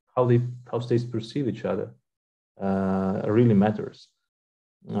states, how states perceive each other really matters.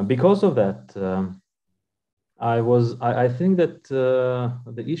 Because of that, I think that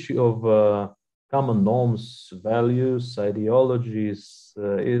the issue of common norms, values, ideologies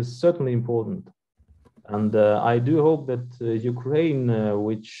is certainly important. And I do hope that Ukraine,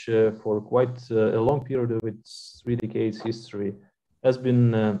 which for quite a long period of its 3 decades history has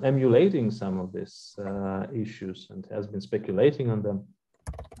been emulating some of these issues and has been speculating on them,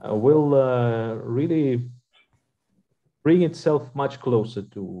 will really bring itself much closer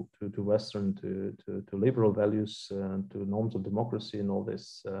to Western, to liberal values, to norms of democracy and all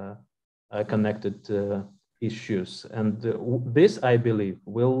this connected issues. And this, I believe,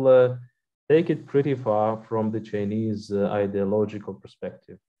 will take it pretty far from the Chinese ideological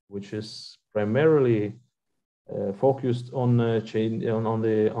perspective, which is primarily focused on the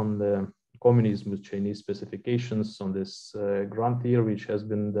communism with Chinese specifications, on this grand theory, which has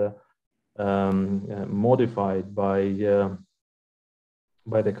been modified by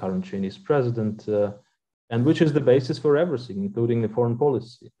the current Chinese president, and which is the basis for everything, including the foreign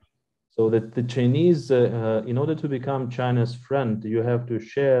policy. So that the Chinese, in order to become China's friend, you have to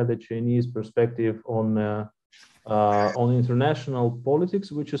share the Chinese perspective on international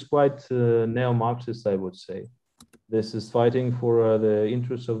politics, which is quite neo-Marxist, I would say. This is fighting for the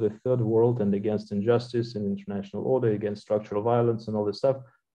interests of the third world and against injustice and international order, against structural violence and all this stuff.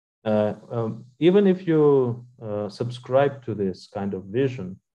 Even if you subscribe to this kind of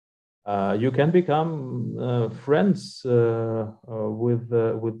vision, you can become friends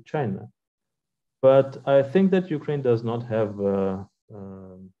with China, but I think that Ukraine does not have a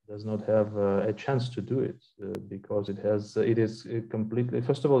chance to do it because it is completely.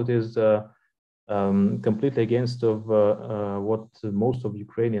 First of all, it is completely against of what most of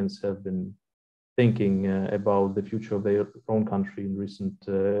Ukrainians have been thinking about the future of their own country in recent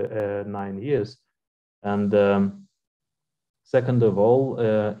 9 years, and. Second of all,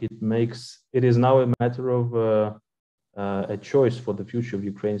 it is now a matter of a choice for the future of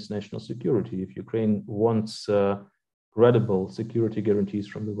Ukraine's national security. If Ukraine wants credible security guarantees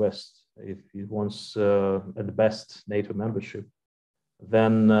from the West, if it wants at the best NATO membership,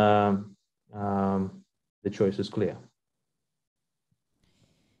 then the choice is clear.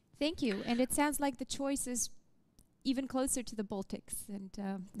 Thank you. And it sounds like the choice is even closer to the Baltics, and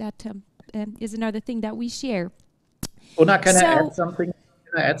that is another thing that we share. Una, can I add something?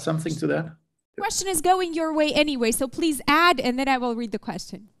 Can I add something to that? The question is going your way anyway, so please add, and then I will read the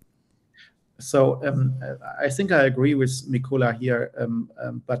question. So I think I agree with Mykola here,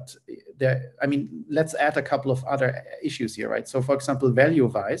 but let's add a couple of other issues here, right? So, for example,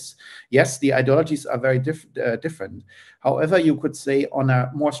 value-wise, yes, the ideologies are very different. However, you could say on a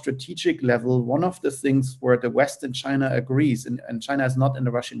more strategic level, one of the things where the West and China agrees, and China is not in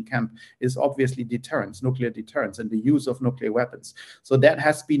the Russian camp, is obviously deterrence, nuclear deterrence, and the use of nuclear weapons. So that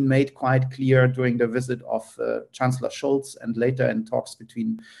has been made quite clear during the visit of Chancellor Scholz and later in talks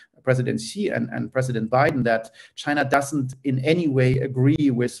between President Xi and President Biden, that China doesn't in any way agree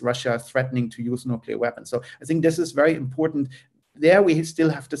with Russia threatening to use nuclear weapons. So I think this is very important. There we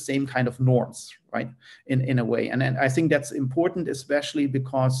still have the same kind of norms, right, in a way. And I think that's important, especially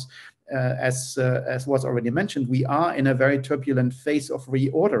because as was already mentioned, we are in a very turbulent phase of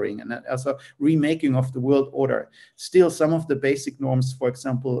reordering and also remaking of the world order. Still, some of the basic norms, for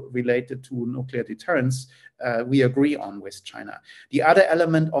example, related to nuclear deterrence, we agree on with China. The other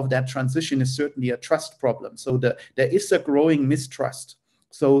element of that transition is certainly a trust problem. So there is a growing mistrust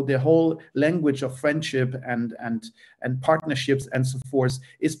So the whole language of friendship and partnerships and so forth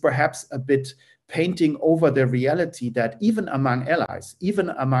is perhaps a bit painting over the reality that even among allies, even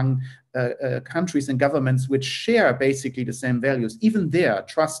among countries and governments which share basically the same values, even there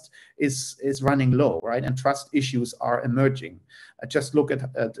trust is running low, right? And trust issues are emerging. Just look at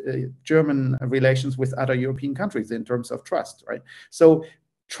German relations with other European countries in terms of trust, right? So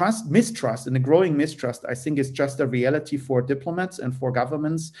mistrust, and a growing mistrust, I think, is just a reality for diplomats and for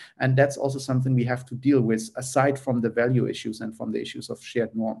governments. And that's also something we have to deal with, aside from the value issues and from the issues of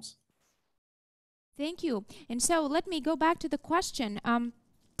shared norms. Thank you. And so let me go back to the question.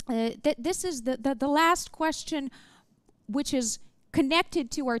 This is the last question, which is connected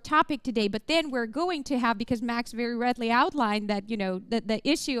to our topic today, but then we're going to have, because Max very rightly outlined that, you know, that the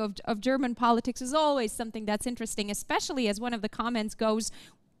issue of German politics is always something that's interesting, especially as one of the comments goes,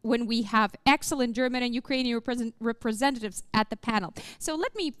 when we have excellent German and Ukrainian representatives at the panel. So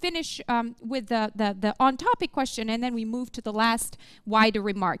let me finish with the on-topic question, and then we move to the last wider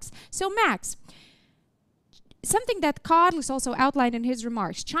remarks. So Max, something that Carlos also outlined in his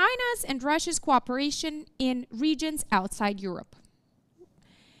remarks, China's and Russia's cooperation in regions outside Europe.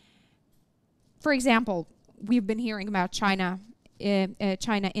 For example, we've been hearing about China and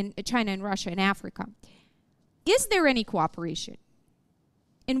Russia in Africa. Is there any cooperation?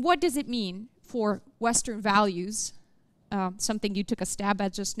 And what does it mean for Western values, something you took a stab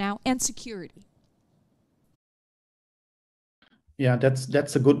at just now, and security? Yeah,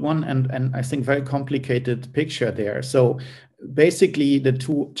 that's a good one, and I think very complicated picture there. So basically, the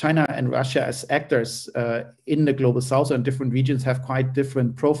two, China and Russia as actors in the global south and different regions, have quite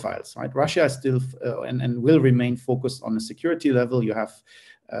different profiles, right? Russia is still and will remain focused on the security level. You have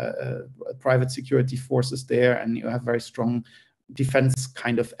private security forces there, and you have very strong defense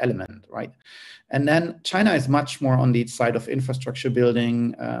kind of element, right? And then China is much more on the side of infrastructure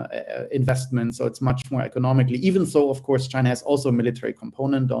building, investment, so it's much more economically, even though, of course, China has also a military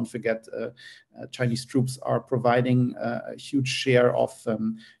component. Don't forget, Chinese troops are providing a huge share of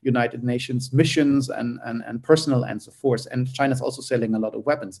United Nations missions and personnel and so forth. And China is also selling a lot of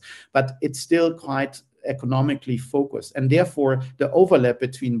weapons, but it's still quite economically focused, and therefore the overlap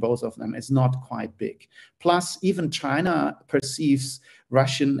between both of them is not quite big. Plus, even China perceives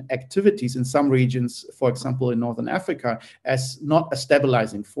Russian activities in some regions, for example in Northern Africa, as not a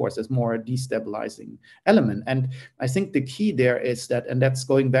stabilizing force, as more a destabilizing element. And I think the key there is that, and that's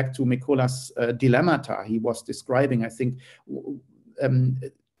going back to Mykola's dilemmata he was describing, I think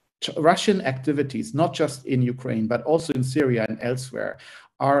Russian activities, not just in Ukraine, but also in Syria and elsewhere,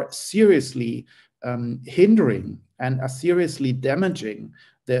 are seriously hindering and are seriously damaging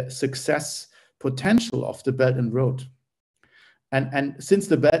the success potential of the Belt and Road. And since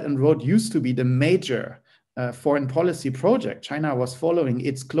the Belt and Road used to be the major foreign policy project, China was following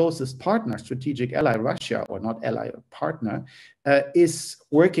its closest partner, strategic ally Russia, or not ally, partner, is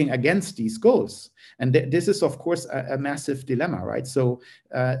working against these goals. And this is, of course, a massive dilemma, right? So,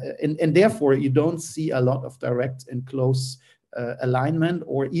 and therefore, you don't see a lot of direct and close alignment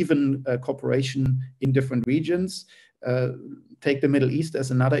or even cooperation in different regions. Take the Middle East as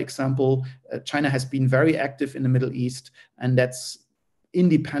another example. China has been very active in the Middle East, and that's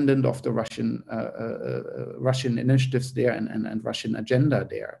independent of the Russian initiatives there and Russian agenda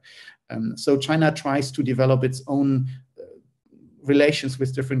there. So China tries to develop its own relations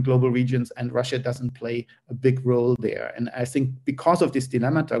with different global regions, and Russia doesn't play a big role there. And I think because of this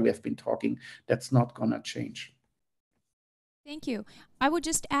dilemmata we have been talking, that's not going to change. Thank you. I would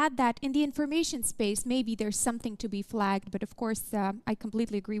just add that in the information space, maybe there's something to be flagged, but of course, I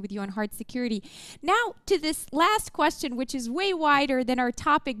completely agree with you on hard security. Now to this last question, which is way wider than our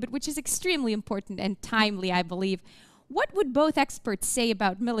topic, but which is extremely important and timely, I believe. What would both experts say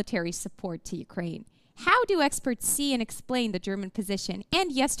about military support to Ukraine? How do experts see and explain the German position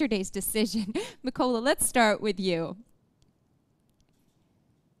and yesterday's decision? Mykola, let's start with you.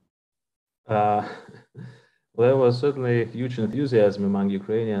 Well, there was certainly huge enthusiasm among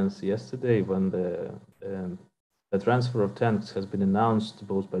Ukrainians yesterday when the transfer of tanks has been announced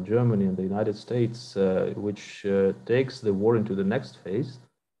both by Germany and the United States, which takes the war into the next phase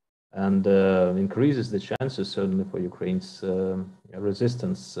and increases the chances certainly for Ukraine's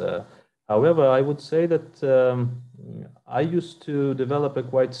resistance. However, I would say that I used to develop a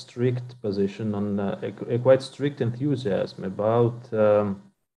quite strict position on a quite strict enthusiasm about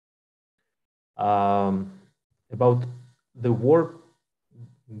the war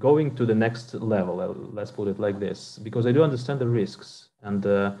going to the next level, let's put it like this, because I do understand the risks. And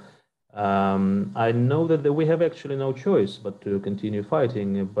I know that we have actually no choice but to continue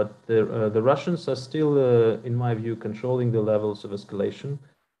fighting, but the Russians are still, in my view, controlling the levels of escalation,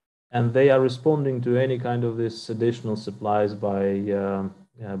 and they are responding to any kind of this additional supplies by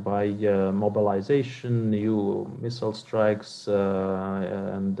mobilization, new missile strikes,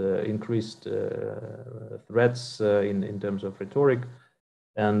 and increased threats in terms of rhetoric,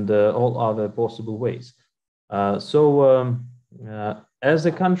 and all other possible ways. As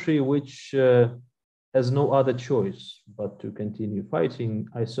a country which has no other choice but to continue fighting,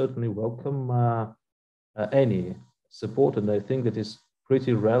 I certainly welcome any support, and I think that is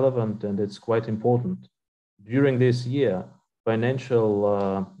pretty relevant and it's quite important. During this year,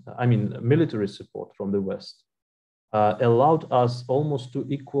 military support from the West allowed us almost to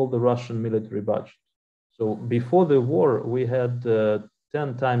equal the Russian military budget. So before the war, we had 10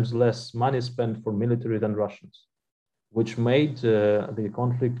 times less money spent for military than Russians, which made the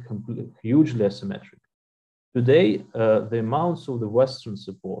conflict hugely asymmetric. Today, the amounts of the Western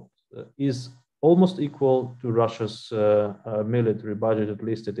support is almost equal to Russia's military budget, at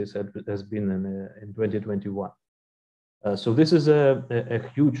least it has been in 2021. So this is a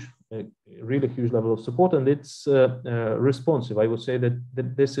really huge level of support, and it's responsive. I would say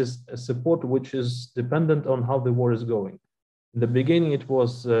that this is a support which is dependent on how the war is going. In the beginning, it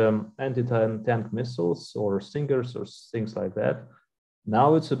was anti-tank missiles or Stingers or things like that.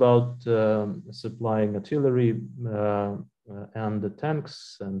 Now it's about supplying artillery and the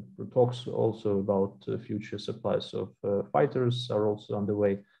tanks, and talks also about future supplies of fighters are also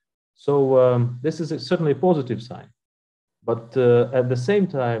underway. So this is certainly a positive sign. But at the same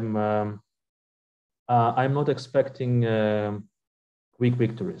time, I'm not expecting quick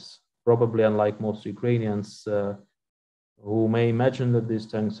victories. Probably unlike most Ukrainians, who may imagine that these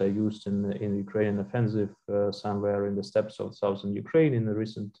tanks are used in the Ukrainian offensive somewhere in the steppes of southern Ukraine in the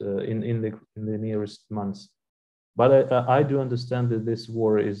recent in the nearest months. But I do understand that this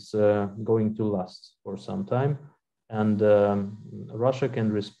war is going to last for some time, and Russia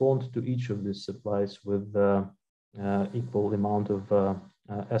can respond to each of these supplies with equal amount of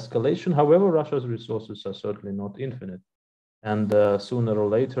escalation. However, Russia's resources are certainly not infinite, and sooner or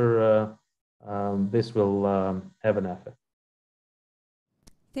later this will have an effect.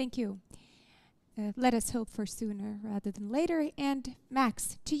 Thank you. Let us hope for sooner rather than later. And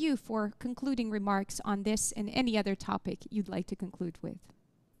Max, to you for concluding remarks on this and any other topic you'd like to conclude with.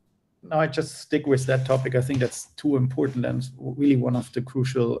 No, I just stick with that topic. I think that's too important and really one of the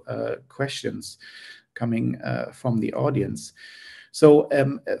crucial questions coming from the audience. So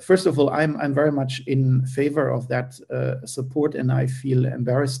first of all, I'm very much in favor of that support, and I feel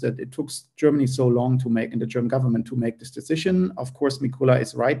embarrassed that it took Germany so long to make, and the German government to make this decision. Of course, Mikola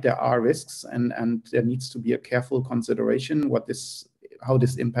is right. There are risks, and there needs to be a careful consideration how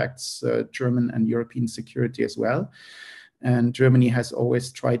this impacts German and European security as well. And Germany has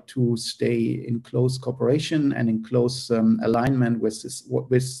always tried to stay in close cooperation and in close alignment with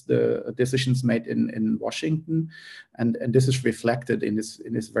the decisions made in Washington, and this is reflected in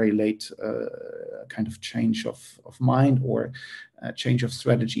this very late kind of change of mind or change of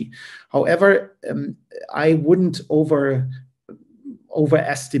strategy. However, I wouldn't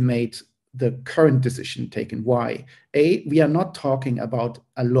overestimate the current decision taken. Why? We are not talking about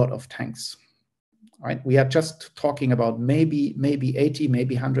a lot of tanks. Right? We are just talking about maybe 80,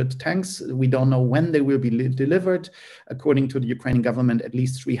 maybe 100 tanks. We don't know when they will be delivered. According to the Ukrainian government, at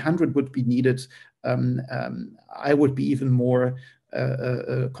least 300 would be needed. I would be even more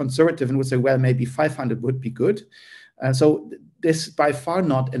conservative and would say, well, maybe 500 would be good. So this is by far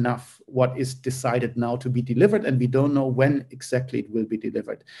not enough what is decided now to be delivered, and we don't know when exactly it will be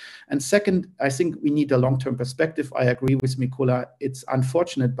delivered. And second, I think we need a long-term perspective. I agree with Mikola. It's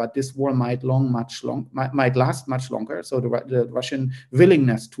unfortunate, but this war might last much longer. So the Russian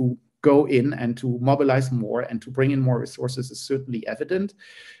willingness to go in and to mobilize more and to bring in more resources is certainly evident.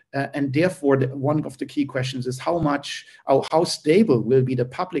 And therefore, one of the key questions is how stable will be the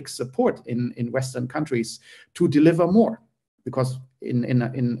public support in Western countries to deliver more? Because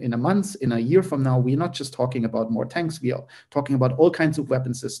in a month, in a year from now, we're not just talking about more tanks. We are talking about all kinds of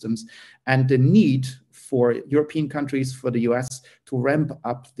weapon systems, and the need for European countries, for the US, to ramp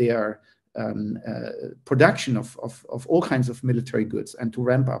up their production of all kinds of military goods and to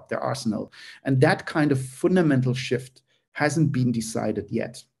ramp up their arsenal. And that kind of fundamental shift hasn't been decided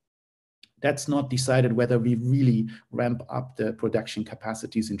yet. That's not decided whether we really ramp up the production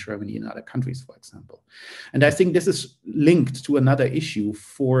capacities in Germany and other countries, for example. And I think this is linked to another issue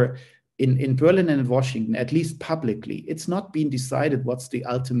in Berlin and in Washington, at least publicly. It's not been decided what's the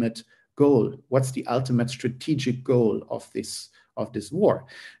ultimate goal, what's the ultimate strategic goal of this of this war.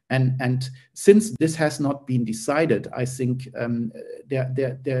 And since this has not been decided, I think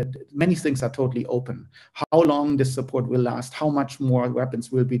many things are totally open. How long this support will last, how much more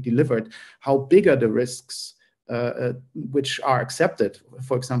weapons will be delivered, how big are the risks which are accepted,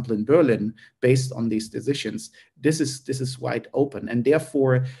 for example, in Berlin, based on these decisions. This is wide open. And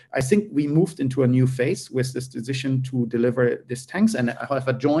therefore, I think we moved into a new phase with this decision to deliver these tanks and have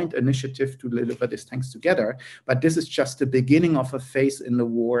a joint initiative to deliver these tanks together. But this is just the beginning of a phase in the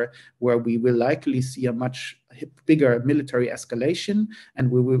war where we will likely see a much bigger military escalation, and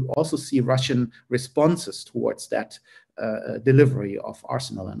we will also see Russian responses towards that delivery of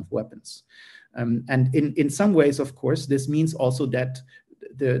arsenal and of weapons. And in some ways, of course, this means also that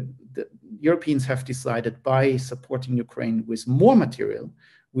the Europeans have decided by supporting Ukraine with more material,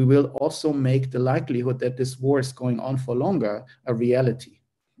 we will also make the likelihood that this war is going on for longer a reality.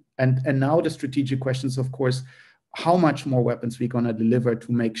 And now the strategic question is, of course, how much more weapons we're going to deliver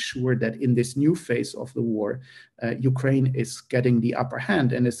to make sure that in this new phase of the war, Ukraine is getting the upper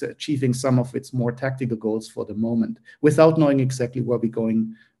hand and is achieving some of its more tactical goals for the moment, without knowing exactly where we're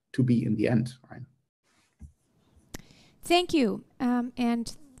going to be in the end. Right? Thank you.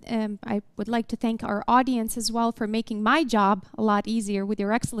 I would like to thank our audience as well for making my job a lot easier with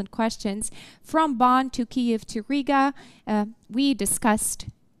your excellent questions. From Bonn to Kiev to Riga, we discussed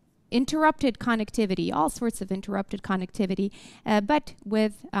interrupted connectivity, all sorts of interrupted connectivity, but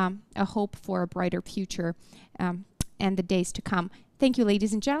with a hope for a brighter future and the days to come. Thank you,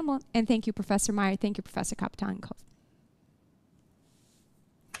 ladies and gentlemen, and thank you, Professor Meyer. Thank you, Professor Kaptankov.